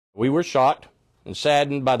We were shocked and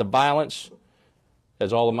saddened by the violence,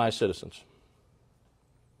 as all of my citizens,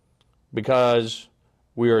 because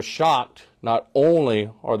we are shocked not only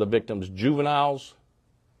are the victims juveniles,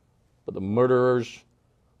 but the murderers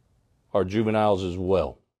are juveniles as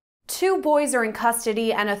well. 2 boys are in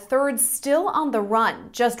custody and a third still on the run,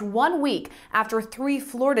 just 1 week after 3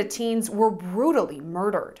 Florida teens were brutally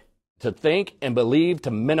murdered. To think and believe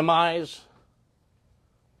to minimize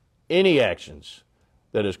any actions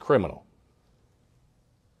that is criminal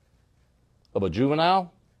of a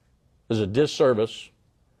juvenile is a disservice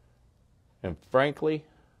and, frankly,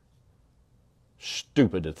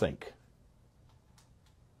 stupid to think.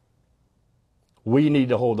 We need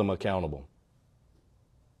to hold them accountable.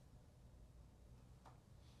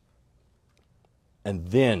 And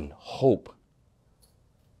then hope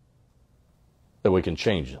that we can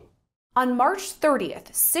change them. On March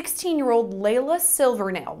 30th, 16-year-old Layla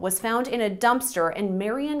Silvernail was found in a dumpster in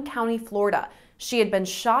Marion County, Florida. She had been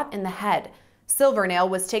shot in the head. Silvernail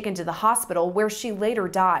was taken to the hospital where she later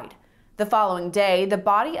died. The following day, the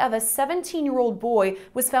body of a 17-year-old boy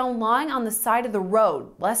was found lying on the side of the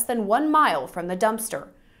road, less than 1 mile from the dumpster.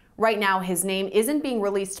 Right now, his name isn't being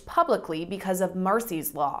released publicly because of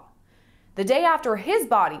Marsy's Law. The day after his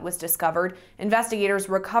body was discovered, investigators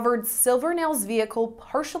recovered Silvernail's vehicle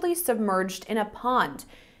partially submerged in a pond.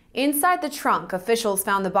 Inside the trunk, officials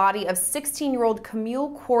found the body of 16-year-old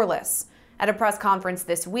Camille Corliss. At a press conference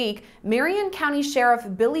this week, Marion County Sheriff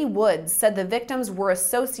Billy Woods said the victims were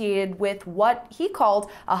associated with what he called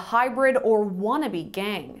a hybrid or wannabe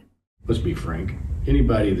gang. Let's be frank.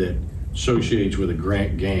 Anybody that associates with a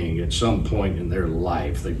gang at some point in their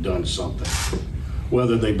life, they've done something,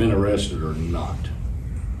 whether they've been arrested or not,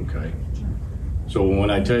 okay? So when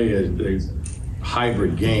I tell you they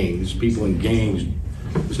hybrid gangs, people in gangs,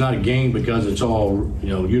 it's not a gang because it's all,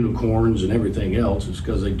 unicorns and everything else. It's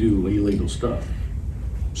because they do illegal stuff.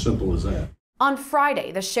 Simple as that. On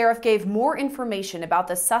Friday, the sheriff gave more information about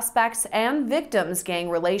the suspects and victims' gang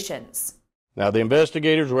relations. Now, the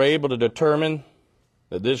investigators were able to determine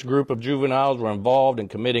that this group of juveniles were involved in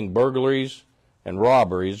committing burglaries and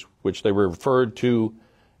robberies, which they were referred to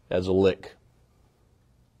as a lick.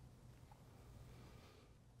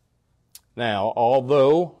 Now,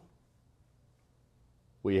 although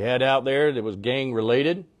we had out there that was gang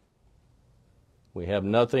related, we have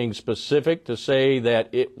nothing specific to say that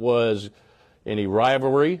it was any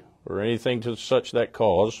rivalry or anything to such that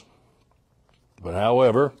cause. But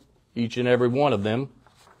however, each and every one of them,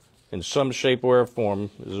 in some shape or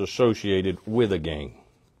form, is associated with a gang.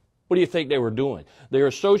 What do you think they were doing? They're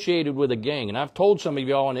associated with a gang. And I've told some of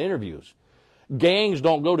y'all in interviews, gangs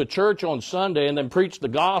don't go to church on Sunday and then preach the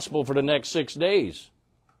gospel for the next 6 days.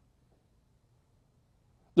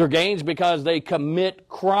 They're gangs because they commit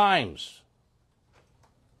crimes.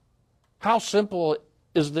 How simple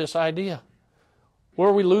is this idea? Where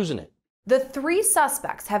are we losing it? The 3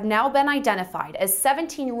 suspects have now been identified as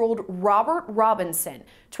 17-year-old Robert Robinson,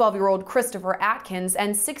 12-year-old Christopher Atkins,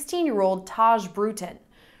 and 16-year-old Taj Bruton.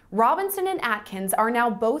 Robinson and Atkins are now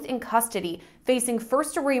both in custody, facing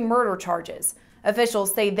first-degree murder charges.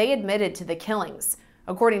 Officials say they admitted to the killings.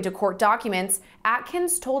 According to court documents,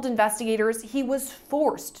 Atkins told investigators he was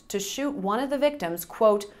forced to shoot one of the victims,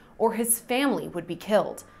 quote, or his family would be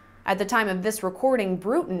killed. At the time of this recording,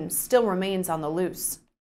 Bruton still remains on the loose.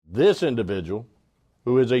 This individual,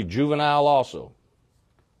 who is a juvenile also,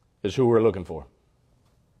 is who we're looking for.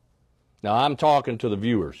 Now, I'm talking to the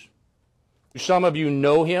viewers. Some of you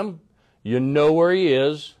know him, you know where he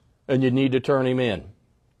is, and you need to turn him in.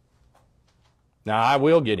 Now, I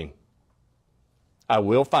will get him. I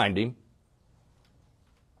will find him,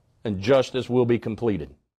 and justice will be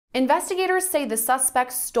completed. Investigators say the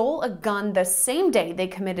suspects stole a gun the same day they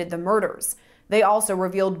committed the murders. They also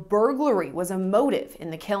revealed burglary was a motive in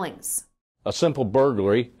the killings. A simple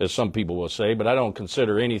burglary, as some people will say, but I don't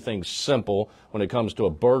consider anything simple when it comes to a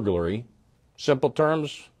burglary. Simple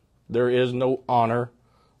terms, there is no honor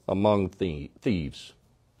among thieves.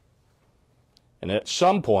 And at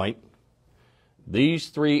some point, these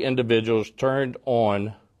 3 individuals turned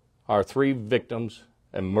on our 3 victims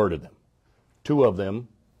and murdered them. 2 of them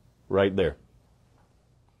right there.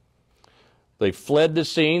 They fled the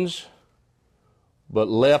scenes, but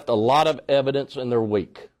left a lot of evidence in their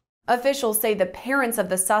wake. Officials say the parents of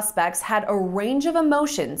the suspects had a range of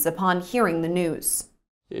emotions upon hearing the news.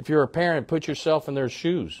 If you're a parent, put yourself in their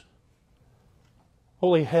shoes.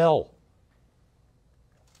 Holy hell.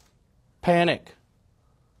 Panic.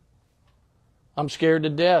 I'm scared to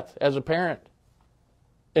death as a parent.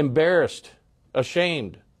 Embarrassed.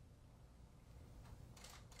 Ashamed.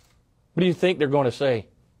 What do you think they're going to say?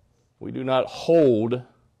 We do not hold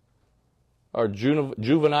our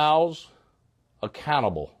juveniles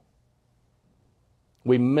accountable.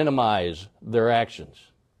 We minimize their actions.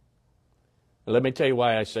 And let me tell you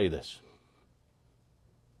why I say this.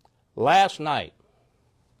 Last night,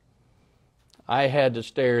 I had to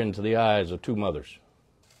stare into the eyes of two mothers.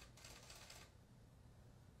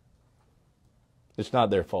 It's not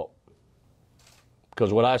their fault.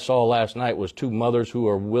 Because what I saw last night was two mothers who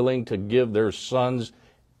are willing to give their sons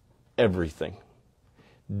everything,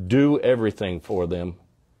 do everything for them,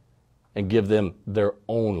 and give them their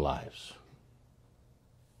own lives.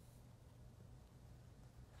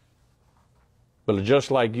 But just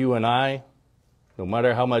like you and I, no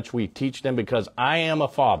matter how much we teach them, because I am a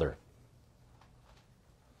father,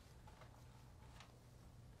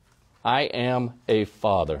 I am a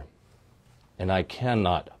father, and I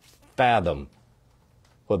cannot fathom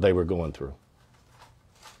what they were going through.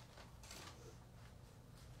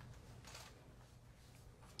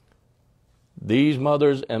 These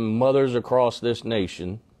mothers and mothers across this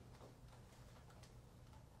nation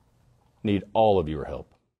need all of your help.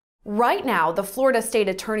 Right now, the Florida State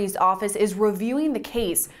Attorney's Office is reviewing the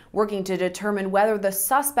case, working to determine whether the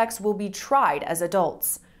suspects will be tried as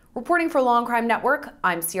adults. Reporting for Law&Crime Network,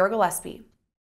 I'm Sierra Gillespie.